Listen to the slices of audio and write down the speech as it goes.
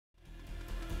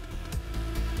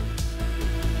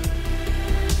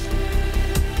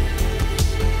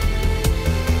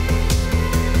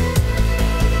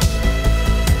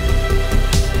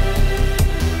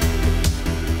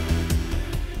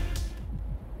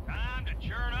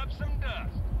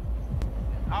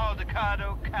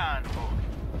Ducado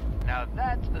convoy. Now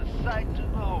that's the sight to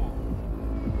behold.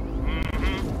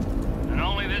 Mm-hmm. And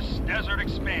only this desert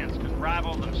expanse can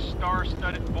rival the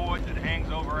star-studded void that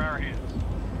hangs over our heads.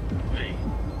 V,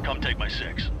 come take my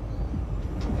 6.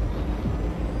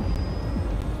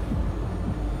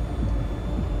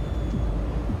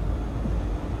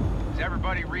 Is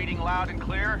everybody reading loud and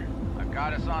clear? I've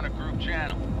got us on a group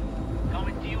channel.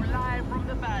 Coming to you live from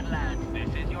the Badlands.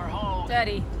 This is your host.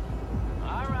 Steady.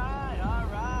 All right.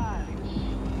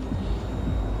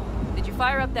 Did you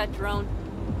fire up that drone?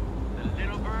 The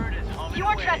little bird is humming You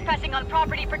are away. trespassing on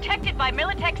property protected by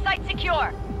Militech Site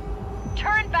Secure.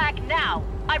 Turn back now.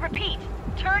 I repeat,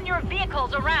 turn your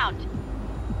vehicles around.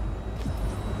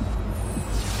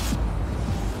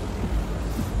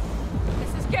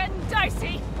 This is getting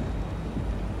dicey.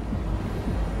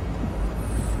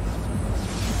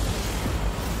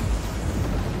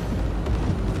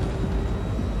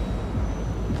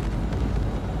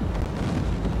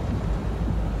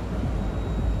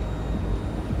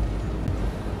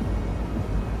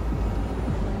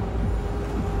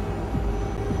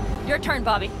 Your turn,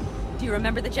 Bobby. Do you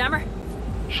remember the jammer?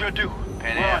 Sure do.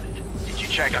 Pan did you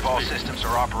check if all systems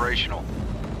are operational?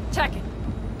 Check it.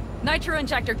 Nitro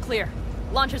injector clear.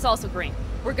 Launcher's also green.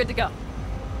 We're good to go.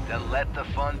 Then let the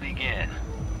fun begin.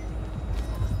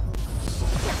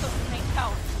 Get those main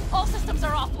towers. All systems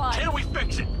are offline. Can we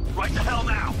fix it? Right the hell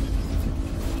now!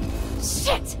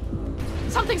 Shit!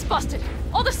 Something's busted.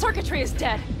 All the circuitry is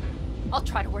dead. I'll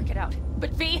try to work it out.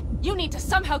 But V, you need to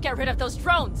somehow get rid of those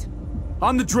drones.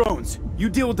 On the drones. You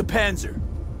deal with the Panzer.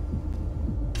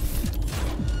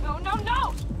 No, no,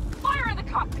 no! Fire in the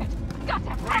cockpit!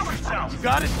 Goddamn power yourself! You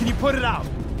got it? Can you put it out?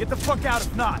 Get the fuck out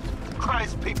if not.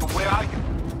 Christ, people, where are you?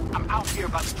 I'm out here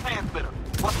by the transmitter.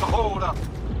 What's the hold up?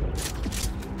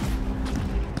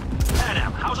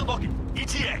 Panam, how's it looking?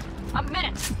 ETA! A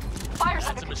minute. Fire's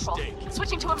That's under a control. mistake.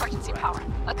 Switching to emergency power.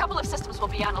 A couple of systems will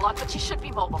be analog, but she should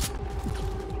be mobile.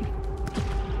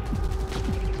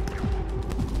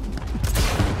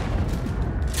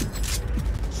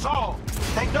 Saul,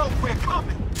 they know we're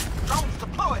coming. Drones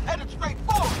deployed, headed straight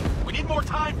forward. We need more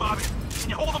time, Bobby. Can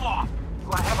you hold them off?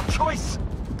 Do I have a choice?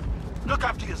 Look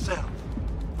after yourself.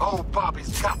 Oh,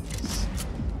 Bobby's got this.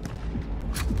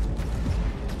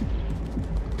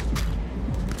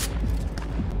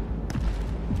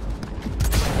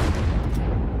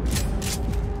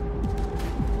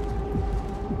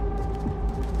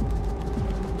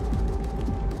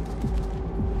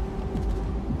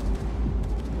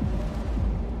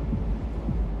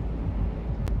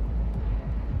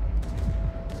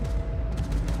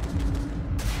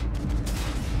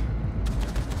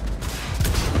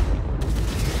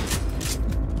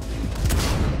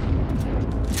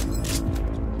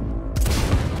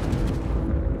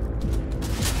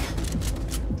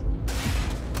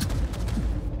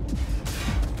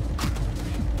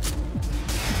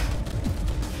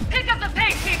 Pick up the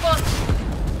pace, people!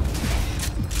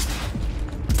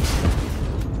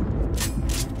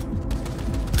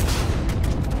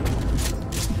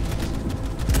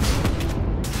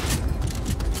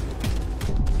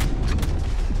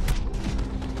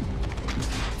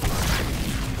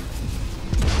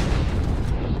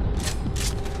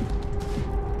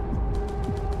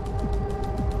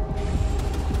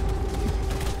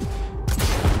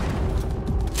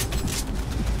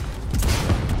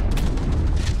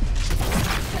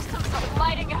 Systems are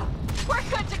lighting up. We're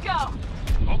good to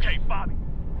go. Okay, Bobby.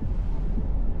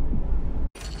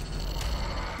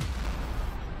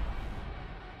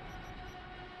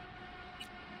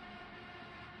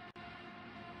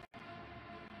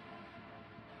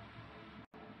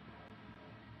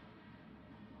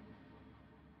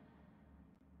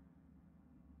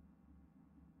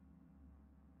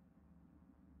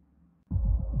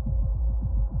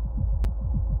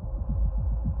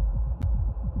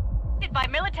 By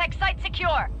Militech Site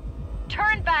Secure.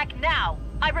 Turn back now.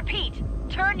 I repeat,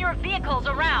 turn your vehicles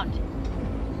around.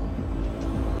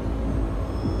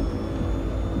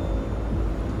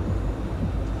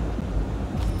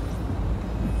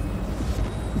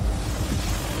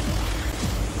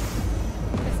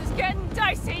 This is getting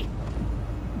dicey.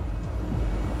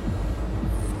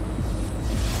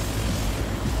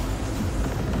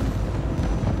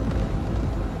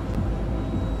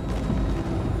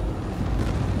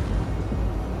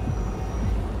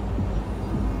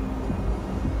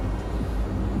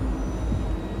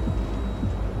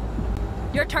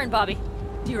 Your turn, Bobby.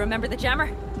 Do you remember the jammer?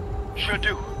 Sure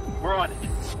do. We're on it.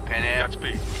 Pan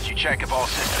Godspeed. did you check if all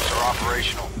systems are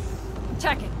operational?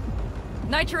 Check it.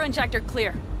 Nitro injector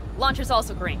clear. Launcher's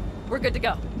also green. We're good to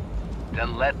go.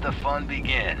 Then let the fun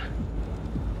begin.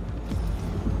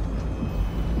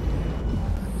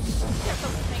 There's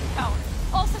the main tower.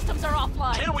 All systems are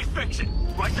offline. Can we fix it?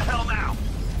 Right the hell now!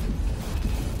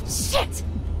 Shit!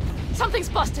 Something's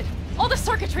busted. All the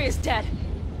circuitry is dead.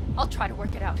 I'll try to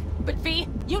work it out. But V,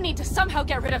 you need to somehow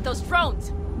get rid of those drones.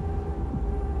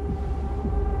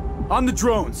 On the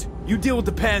drones. You deal with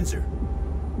the Panzer.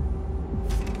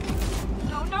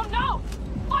 No, no, no!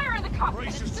 Fire in the cockpit!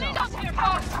 Brace Lead yourself. us to your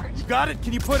power surge! You got it?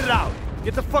 Can you put it out?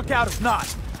 Get the fuck out if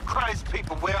not. Christ,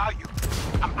 people, where are you?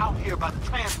 I'm out here by the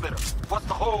transmitter. What's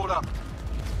the hold up?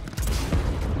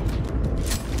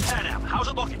 Adam, how's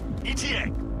it looking?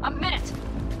 ETA. A minute.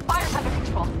 Fire's under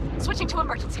control. Switching to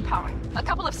emergency power. A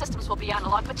couple of systems will be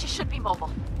analog, but you should be mobile.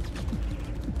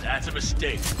 That's a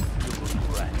mistake. You'll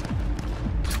regret.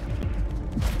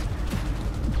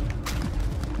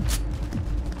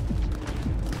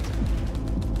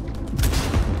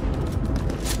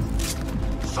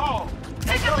 Saul!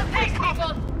 Pick up the pace,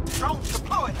 people! Drones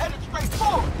deployed, headed straight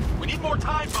forward! We need more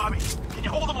time, Bobby. Can you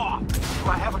hold them off? Do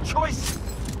I have a choice?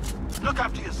 Look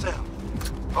after yourself.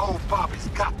 Oh, Bobby's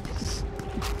got this.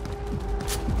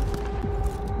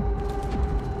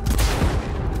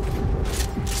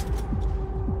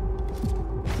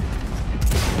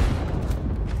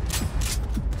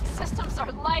 Systems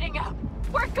are lighting up.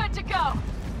 We're good to go.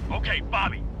 Okay,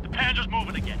 Bobby. The Panzer's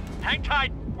moving again. Hang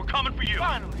tight. We're coming for you.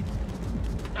 Finally!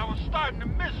 I was starting to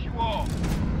miss you all.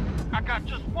 I got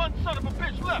just one son of a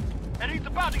bitch left, and he's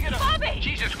about to get a... Bobby!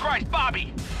 Jesus Christ,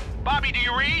 Bobby! Bobby, do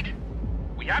you read?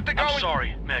 We have to go. I'm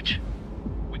sorry, Mitch.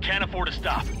 We can't afford to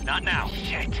stop. Not now.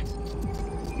 Shit.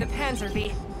 The Panzer,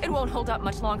 V. It won't hold up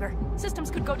much longer.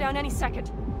 Systems could go down any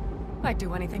second. I'd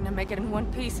do anything to make it in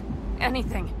one piece.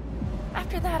 Anything.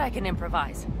 After that, I can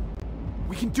improvise.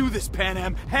 We can do this, Pan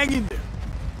Am. Hang in there.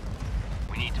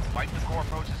 We need to fight the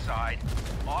Corpos aside,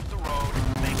 off the road,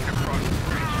 make it across the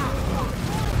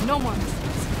bridge. No more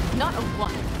mistakes. Not a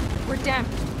one. We're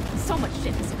damaged. So much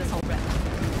shit into this whole rep.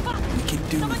 We can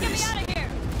do Someone get me this. out of here!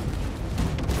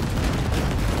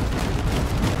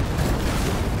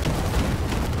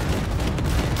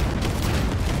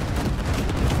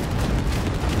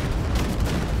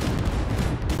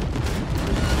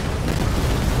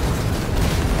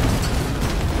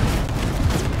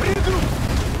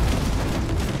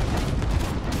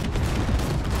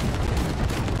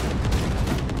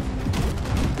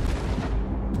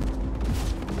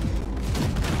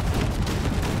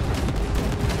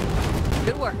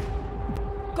 Good work.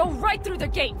 Go right through the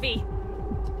gate, V.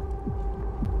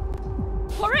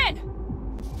 We're in!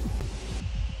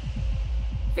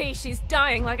 V, she's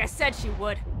dying like I said she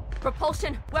would.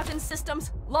 Propulsion, weapons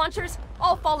systems, launchers,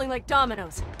 all falling like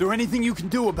dominoes. There anything you can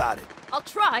do about it? I'll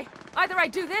try. Either I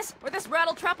do this, or this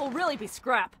rattletrap will really be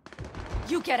scrap.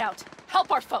 You get out.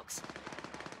 Help our folks.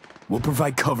 We'll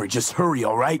provide cover. Just hurry,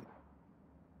 all right?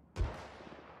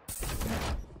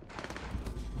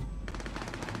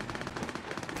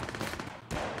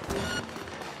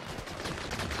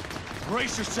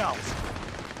 Brace yourselves.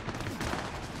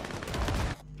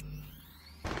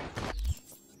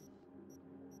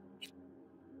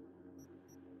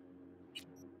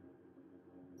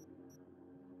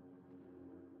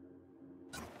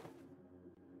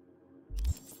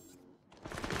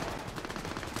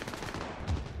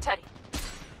 Teddy,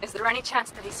 is there any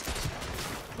chance that he's...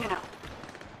 you know,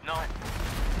 None.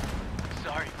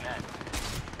 Sorry, man.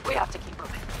 we have to keep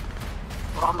moving.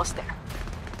 We're almost there.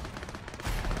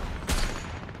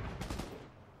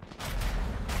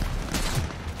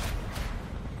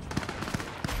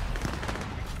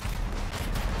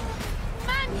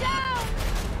 Man down!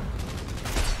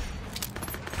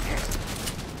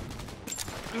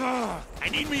 I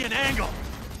need me an angle.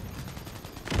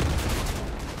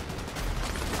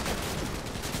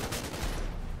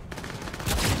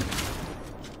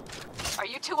 Are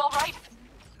you two all right?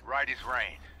 Right as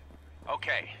rain.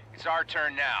 Okay, it's our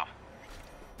turn now.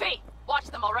 V, watch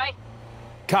them, all right?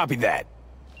 Copy that.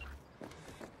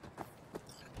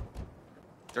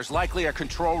 There's likely a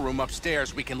control room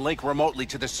upstairs. We can link remotely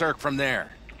to the circ from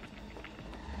there.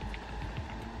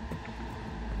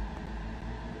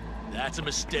 That's a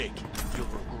mistake. You'll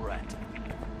regret.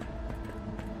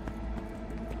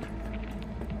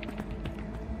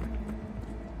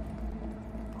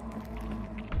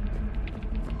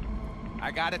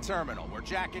 I got a terminal. We're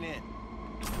jacking in.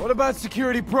 What about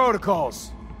security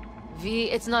protocols? V,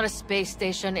 it's not a space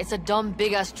station. It's a dumb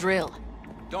big-ass drill.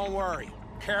 Don't worry.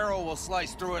 Carol will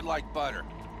slice through it like butter.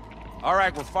 All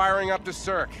right, we're firing up the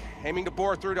circ. Aiming to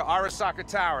bore through to Arasaka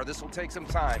Tower. This will take some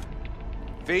time.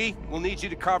 V, we'll need you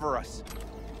to cover us.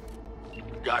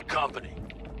 Got company.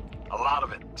 A lot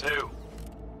of it, too.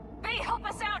 V, help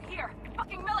us out here!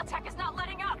 Fucking Militech is not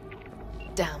letting up!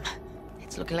 Damn.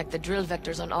 It's looking like the drill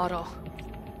vector's on auto.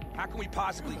 How can we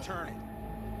possibly turn it?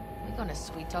 We're gonna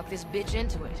sweet-talk this bitch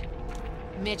into it.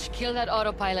 Mitch, kill that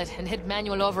autopilot and hit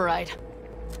manual override.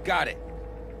 Got it.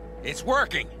 It's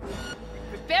working!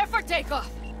 Prepare for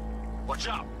takeoff! Watch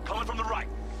out! Coming from the right!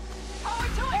 Power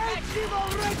to it,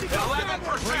 Mitch!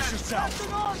 11%! Brace yourself!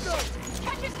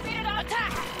 Can you speed it up?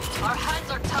 Attack! Our hands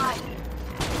are tied.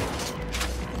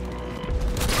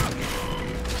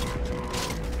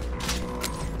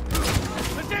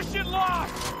 Position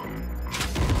locked!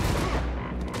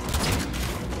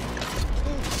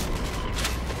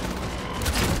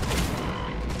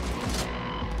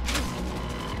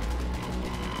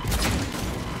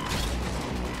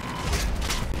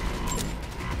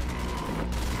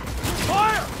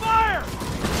 Fire! Fire!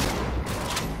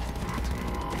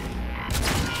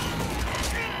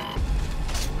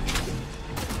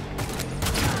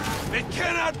 It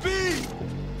cannot be!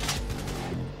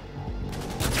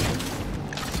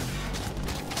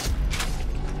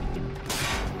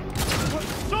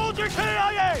 Soldier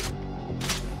KIA!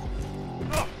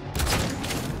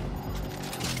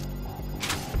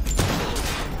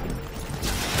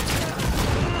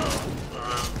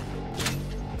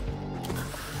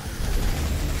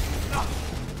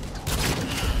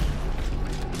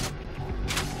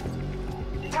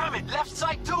 Damn it, left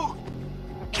side too!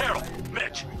 Carol,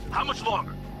 Mitch, how much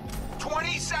longer?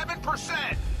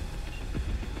 27%!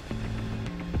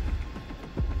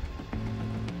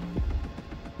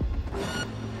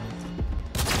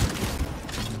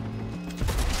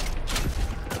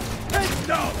 Heads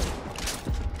down!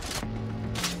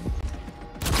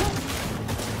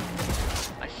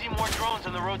 I see more drones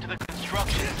on the road to the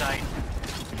construction site.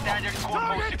 Standard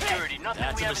corpo security, nothing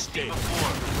we haven't seen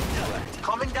before.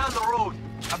 Coming down the road.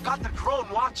 I've got the drone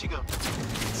watching him.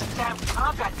 It's a damn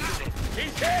combat unit.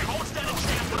 He's hit! Don't stand a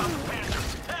chance without the Panzer.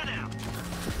 Head out!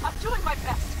 I'm doing my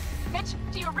best. Mitch,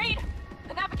 do you read?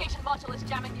 The navigation module is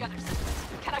jamming the other systems.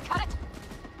 Can I cut it?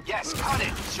 Yes, cut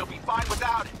it! She'll be fine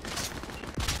without it!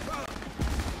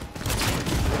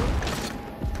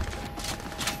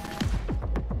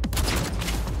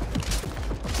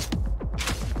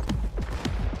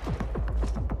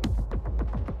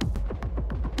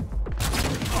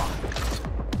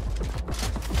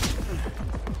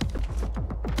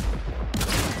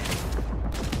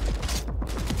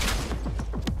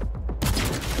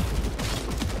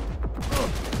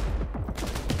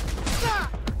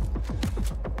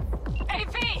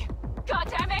 AV!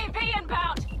 Goddamn AV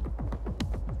inbound!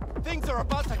 Things are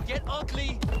about to get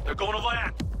ugly. They're going to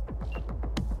land.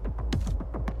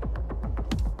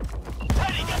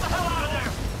 Teddy, get the hell out of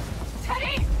there!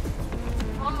 Teddy!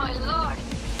 Oh my lord!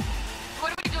 What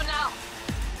do we do now?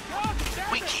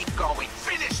 We keep going!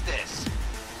 Finish this!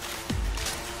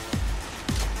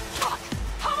 Fuck!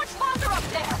 How much longer up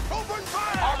there? Open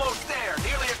fire! Almost there!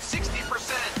 Nearly at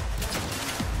 60%!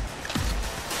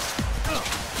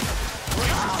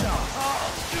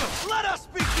 Let us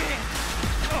begin!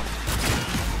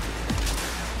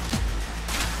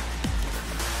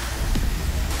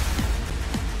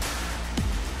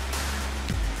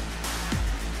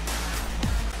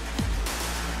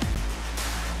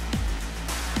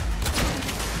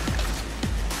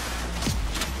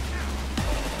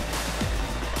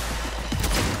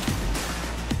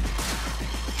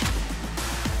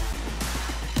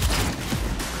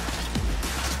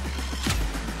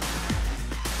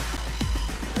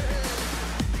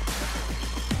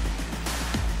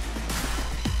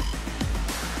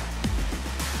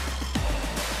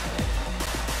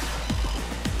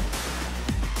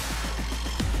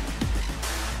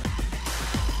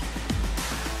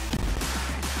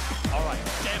 All right,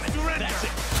 damn it. Surrender. That's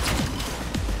it.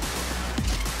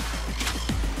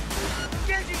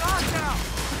 Engaging on now!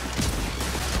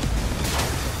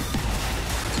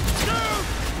 Shoot!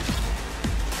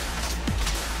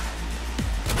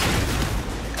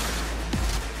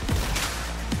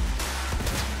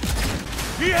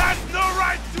 He has no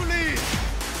right to leave!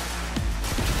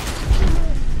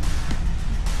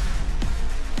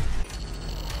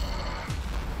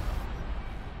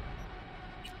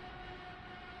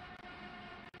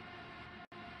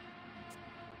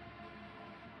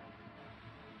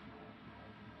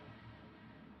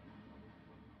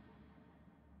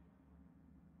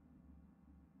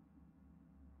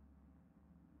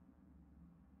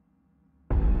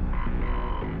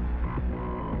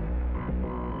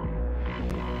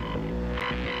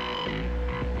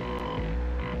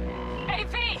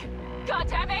 AV!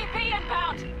 Goddamn AV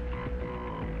inbound!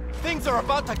 Things are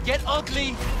about to get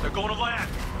ugly! They're going to land.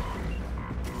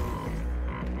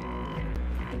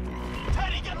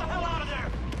 Teddy, get the hell out of there!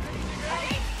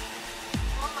 Teddy?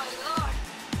 Oh my lord!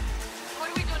 What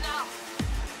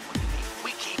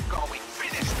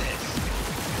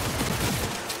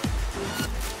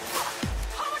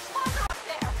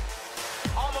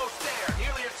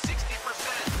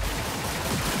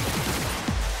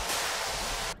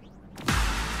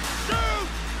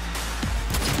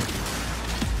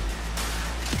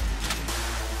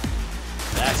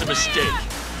mistake.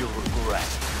 You'll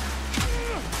regret.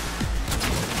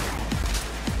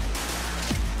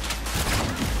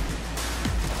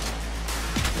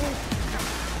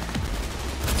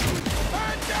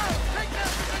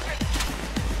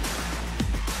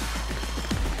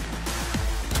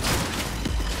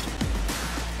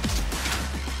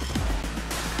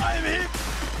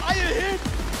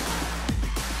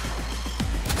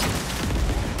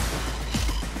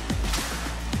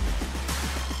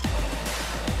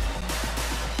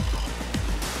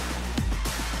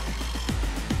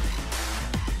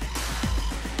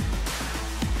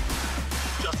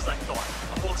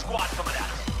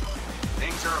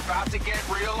 About to get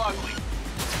real ugly.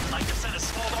 I'd like to send a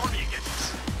small army against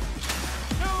us.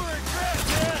 No regret,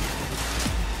 man!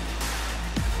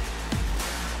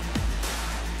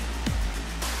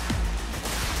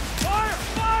 Fire!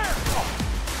 Fire!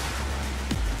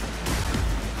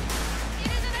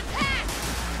 It is an attack!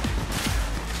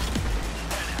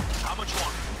 How much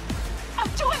longer? I'm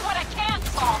doing what I can,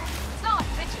 Saul. It's not like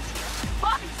bitches here.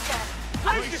 Bobby's dead.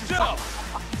 Brace yourself!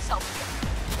 Fucking self-care.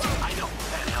 I know,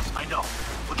 Madhouse, I know.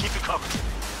 We'll keep you covered.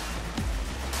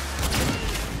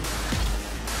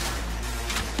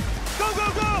 Go, go,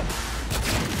 go!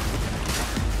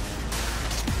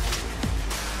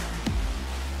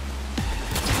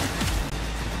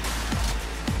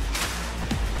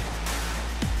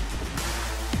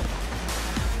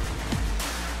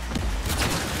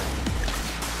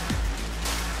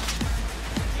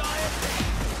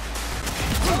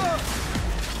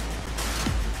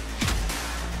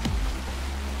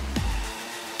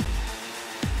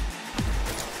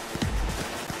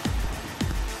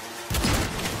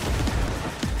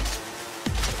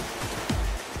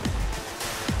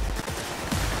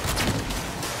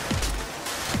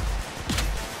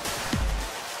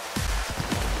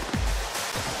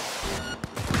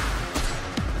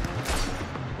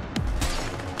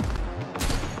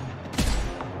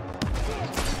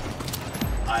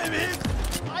 I am hit!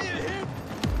 I am hit!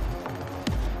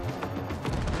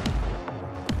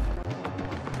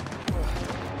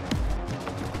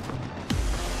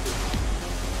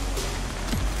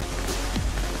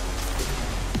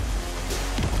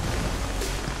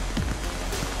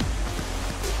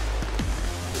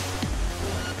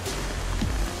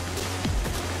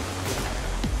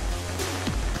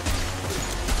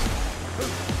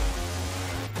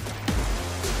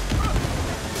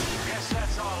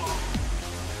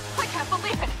 I can't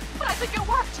believe it, but I think it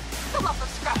worked. The lump of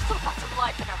scrap still got some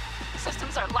life in her.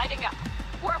 Systems are lighting up.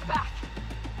 We're back.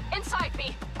 Inside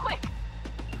me, quick.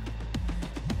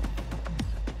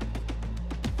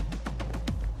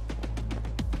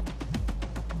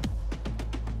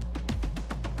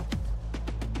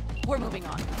 We're moving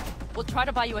on. We'll try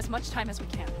to buy you as much time as we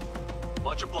can.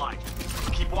 Much obliged.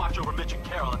 Keep watch over Mitch and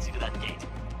Carol and see to that gate.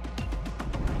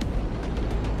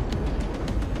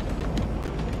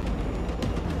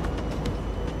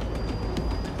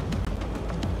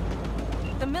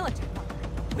 The military bunker.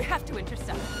 We have to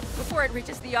intercept before it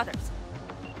reaches the others.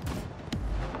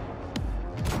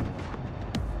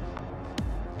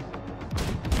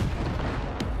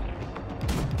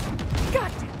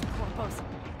 Goddamn corpos.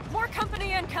 More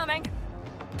company incoming.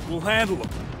 We'll handle them.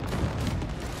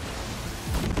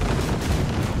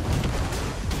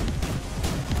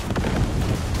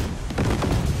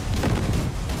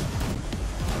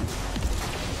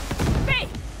 B!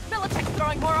 Militech's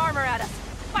throwing more armor at us.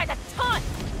 By the ton!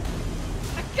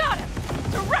 I got him!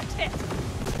 Direct hit!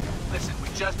 Listen, we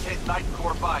just hit Night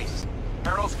Core Vice.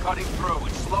 Carol's cutting through.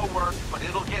 It's slow work, but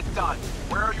it'll get done.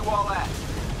 Where are you all at?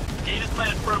 Gate is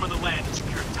planted firm on the land and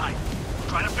secured tight. We're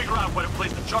trying to figure out where to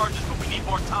place the charges, but we need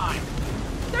more time.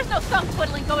 There's no thumb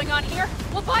twiddling going on here.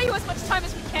 We'll buy you as much time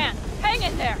as we can. Hang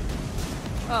in there!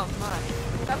 Oh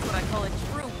my. That's what I call a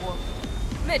true war.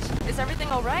 Mitch, is everything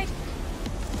all right?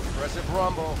 Aggressive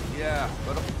rumble, yeah,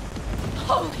 but...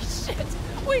 Holy shit!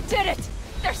 We did it!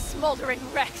 They're smoldering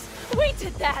wrecks! We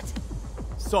did that!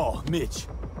 Saul, Mitch,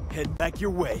 head back your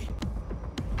way.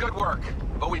 Good work,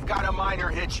 but we've got a minor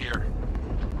hitch here.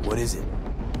 What is it?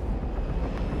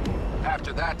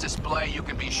 After that display, you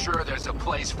can be sure there's a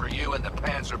place for you in the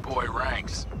Panzer Boy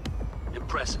ranks.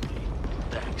 Impressive, Pete.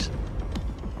 Thanks.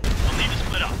 We'll need to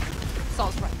split up.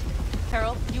 Saul's right.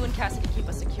 Carol, you and Cassidy keep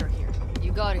us secure here.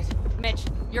 You got it. Mitch,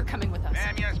 you're coming with us.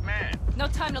 Ma'am, yes, ma'am. No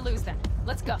time to lose then.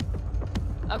 Let's go.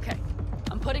 Okay.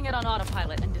 I'm putting it on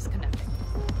autopilot and disconnecting.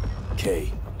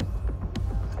 Okay.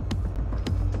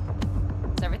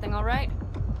 Is everything all right?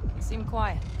 You seem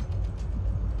quiet.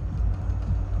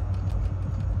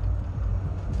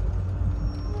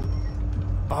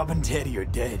 Bob and Teddy are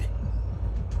dead.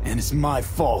 And it's my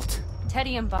fault.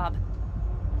 Teddy and Bob.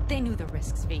 They knew the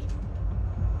risks, V.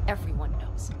 Everyone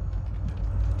knows.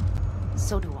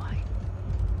 So do I.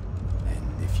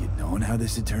 And if you'd known how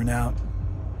this would turn out?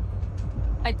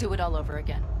 I'd do it all over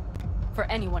again. For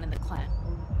anyone in the clan.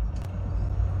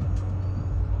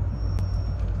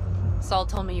 Saul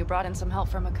told me you brought in some help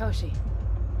from Mikoshi.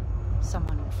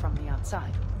 Someone from the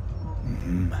outside.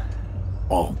 Mm-hmm.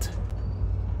 Alt.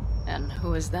 And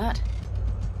who is that?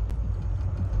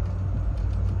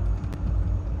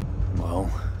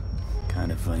 Well,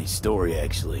 kind of funny story,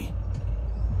 actually.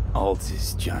 Alt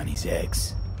is Johnny's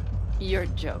ex. You're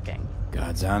joking.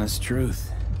 God's honest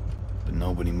truth. But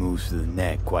nobody moves to the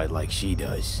neck quite like she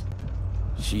does.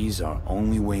 She's our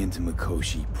only way into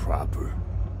Mikoshi proper.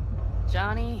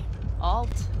 Johnny,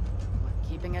 Alt, we're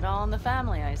keeping it all in the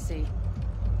family, I see.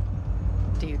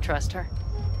 Do you trust her?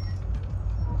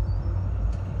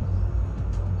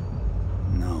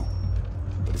 No.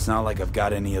 But it's not like I've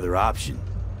got any other option.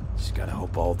 Just gotta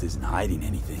hope Alt isn't hiding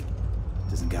anything.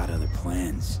 Doesn't got other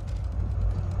plans.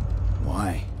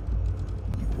 Why?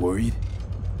 You worried?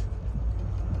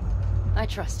 I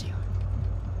trust you.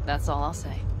 That's all I'll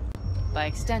say. By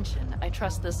extension, I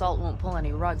trust this Alt won't pull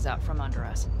any rugs out from under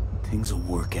us. Things will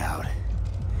work out.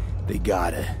 They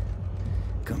gotta.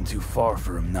 Come too far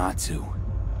for him not to.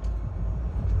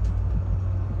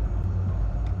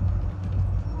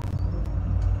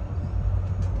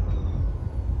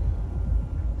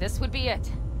 This would be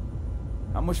it.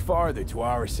 How much farther to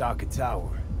Arasaka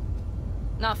Tower?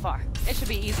 Not far. It should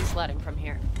be easy sledding from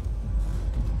here.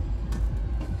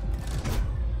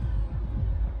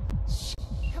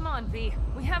 Come on, V.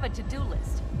 We have a to-do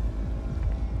list.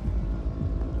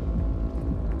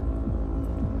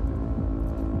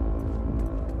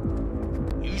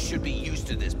 You should be used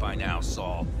to this by now,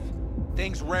 Saul.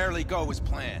 Things rarely go as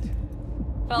planned.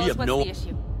 Fellas, what's the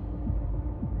issue?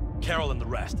 Carol and the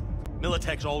rest.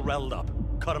 Militech's all rattled up.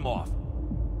 Cut them off.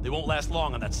 They won't last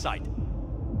long on that site.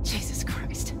 Jesus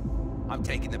Christ. I'm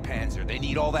taking the Panzer. They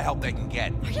need all the help they can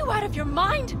get. Are you out of your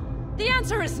mind? The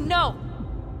answer is no.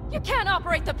 You can't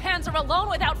operate the Panzer alone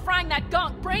without frying that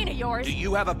gonk brain of yours. Do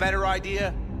you have a better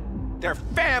idea? They're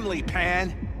family,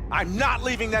 Pan. I'm not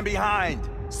leaving them behind.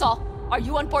 Saul, are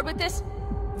you on board with this?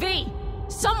 V,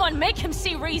 someone make him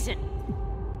see reason.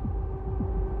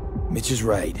 Mitch is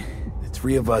right. The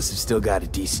three of us have still got a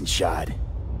decent shot.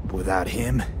 But without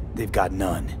him, they've got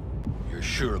none. You're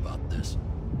sure about this?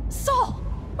 Saul,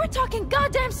 we're talking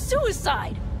goddamn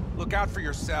suicide. Look out for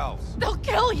yourselves. They'll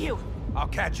kill you. I'll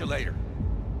catch you later.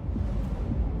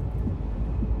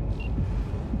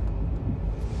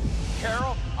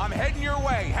 Carol, I'm heading your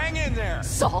way. Hang in there.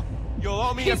 Saul. You'll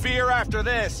owe me a beer after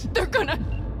this. They're gonna...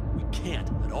 We can't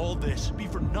let all this be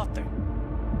for nothing.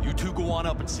 You two go on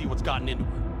up and see what's gotten into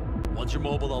her. Once you're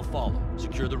mobile, I'll follow.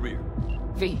 Secure the rear.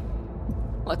 V,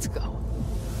 let's go.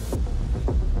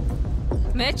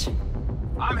 Mitch?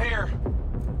 I'm here.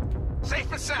 Safe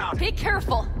and sound. Be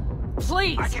careful.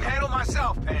 Please. I can handle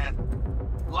myself, Pan.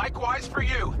 Likewise for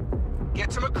you. Get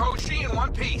to Mikoshi in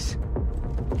one piece.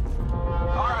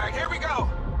 All right, here we go.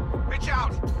 Mitch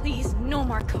out. Please, no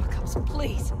more cock-ups,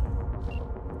 please.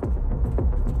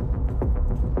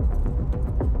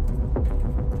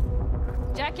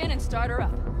 Jack in and start her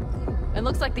up. It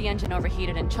looks like the engine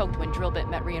overheated and choked when drill bit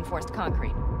met reinforced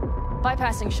concrete.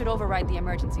 Bypassing should override the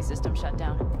emergency system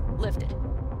shutdown. Lift it.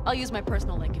 I'll use my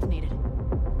personal link if needed.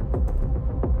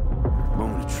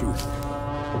 Moment of truth.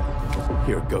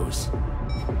 Here it goes.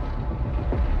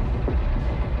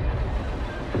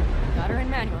 Got her in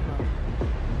manual mode.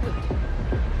 Good.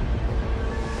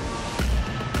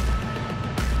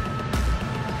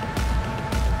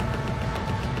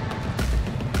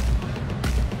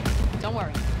 Don't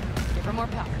worry. Give her more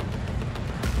power.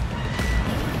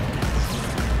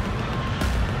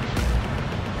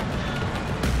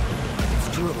 It's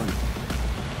drilling.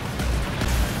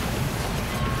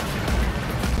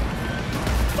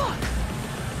 Fuck!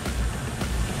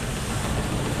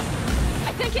 I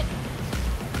think it...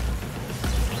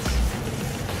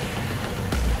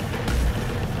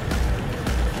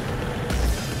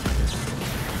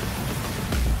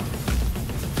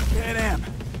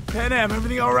 Pan Am,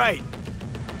 everything all right?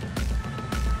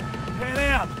 Pan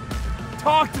Am,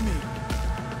 talk to me.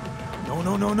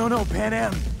 No, Pan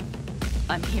Am.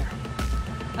 I'm here.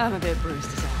 I'm a bit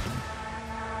bruised as hell.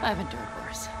 I've endured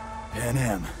worse. Pan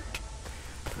Am,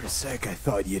 for a sec I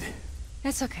thought you'd...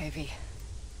 It's okay, V.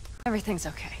 Everything's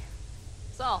okay.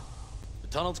 Saul. The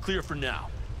tunnel's clear for now.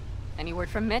 Any word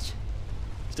from Mitch?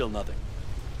 Still nothing.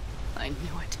 I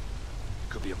knew it.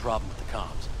 Could be a problem with the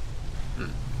comms.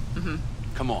 Mm-hmm.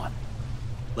 Come on.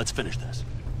 Let's finish this.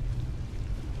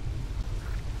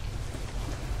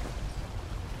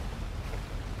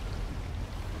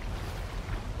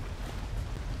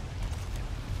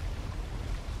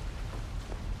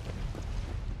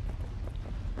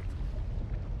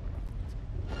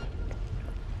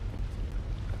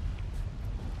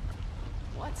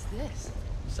 What's this?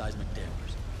 Seismic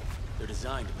dampers. They're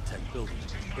designed to protect buildings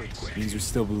from earthquakes. Means we're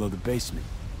still below the basement.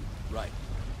 Right.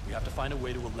 We have to find a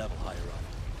way to a level higher up.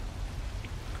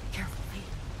 Careful,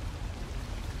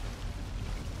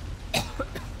 Lee.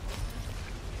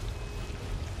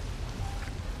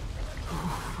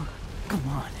 Come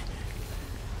on.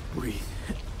 Breathe.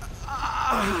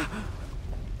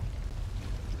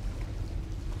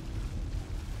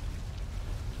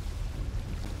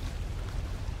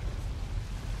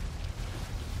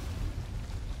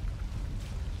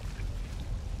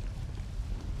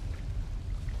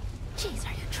 Jeez,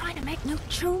 are you trying to make new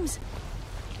tombs?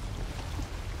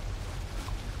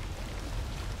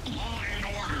 Law and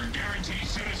order guarantees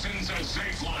citizens a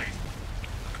safe life.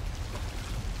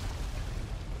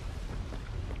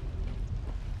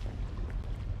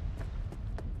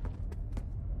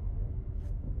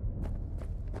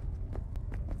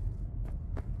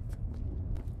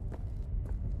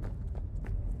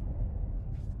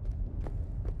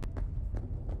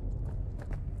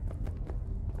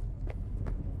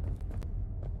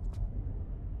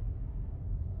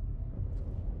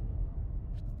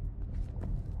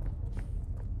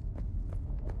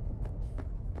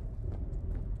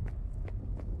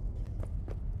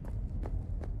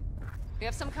 We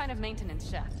have some kind of maintenance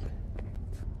shaft.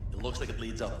 It looks like it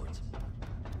leads upwards.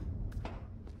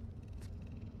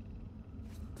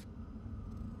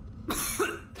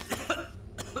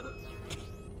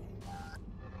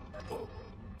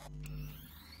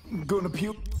 I'm gonna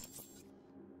puke.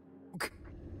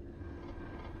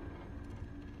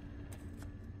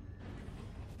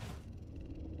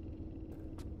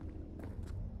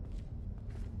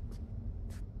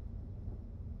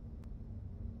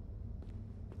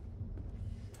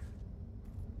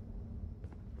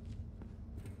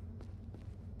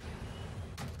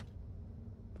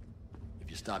 If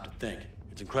you stop to think,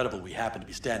 it's incredible we happen to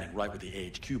be standing right where the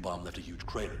AHQ bomb left a huge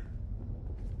crater.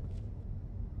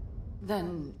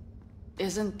 Then,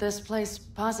 isn't this place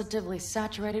positively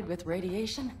saturated with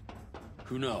radiation?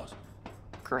 Who knows?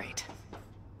 Great.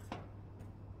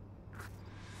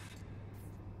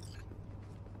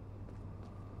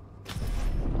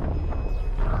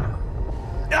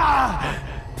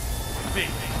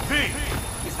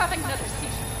 He's having another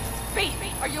seizure. B,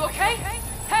 are you okay?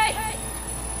 Hey!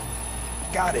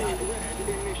 Got it.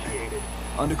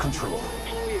 Under control.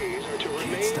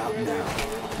 Can't stop now.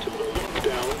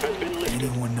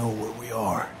 Anyone know where we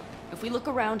are? If we look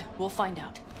around, we'll find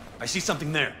out. I see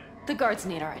something there. The guards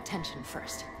need our attention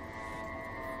first.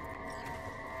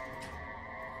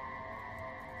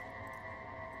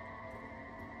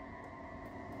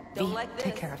 Don't like this.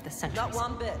 Take care of the sentries. Not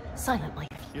one bit. Silently.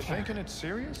 You thinking it's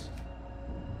serious?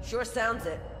 Sure sounds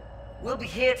it. We'll be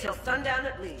here till sundown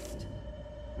at least.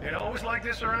 It always like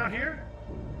this around here?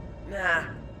 Nah,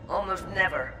 almost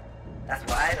never. That's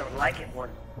why I don't like it one.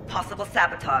 Possible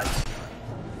sabotage.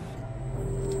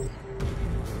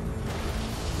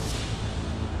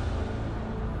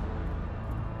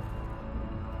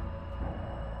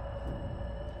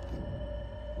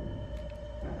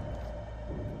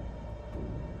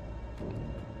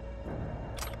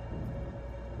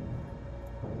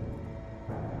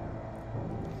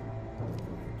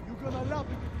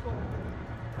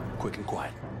 Quick and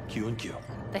quiet. Q and Q.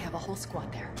 They have a whole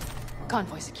squad there.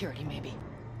 Convoy security, maybe.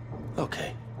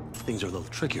 Okay. Things are a little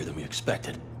trickier than we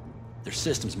expected. Their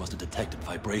systems must have detected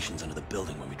vibrations under the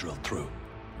building when we drilled through.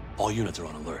 All units are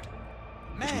on alert.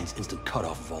 Which means instant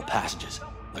cutoff of all passages,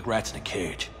 like rats in a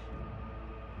cage.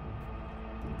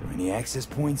 Are there any access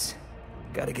points?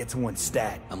 Gotta get to one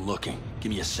stat. I'm looking.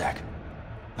 Give me a sec.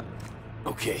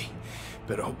 Okay.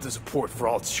 Better hope there's a port for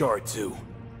alt shard too.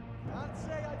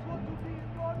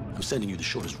 I'm sending you the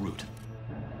shortest route.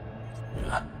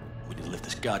 We need to lift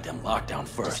this goddamn lockdown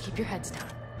first. Just keep your heads down.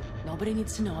 Nobody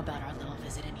needs to know about our little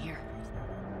visit in here.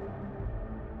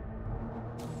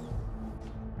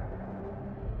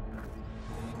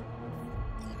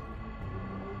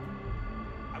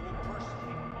 I will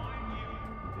personally find you.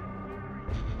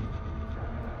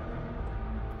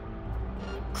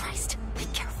 Christ, be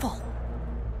careful.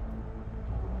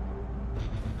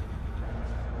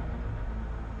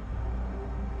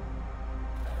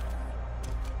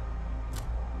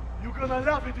 You're gonna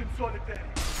love it in solitary.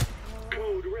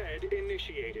 Code Red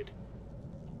initiated.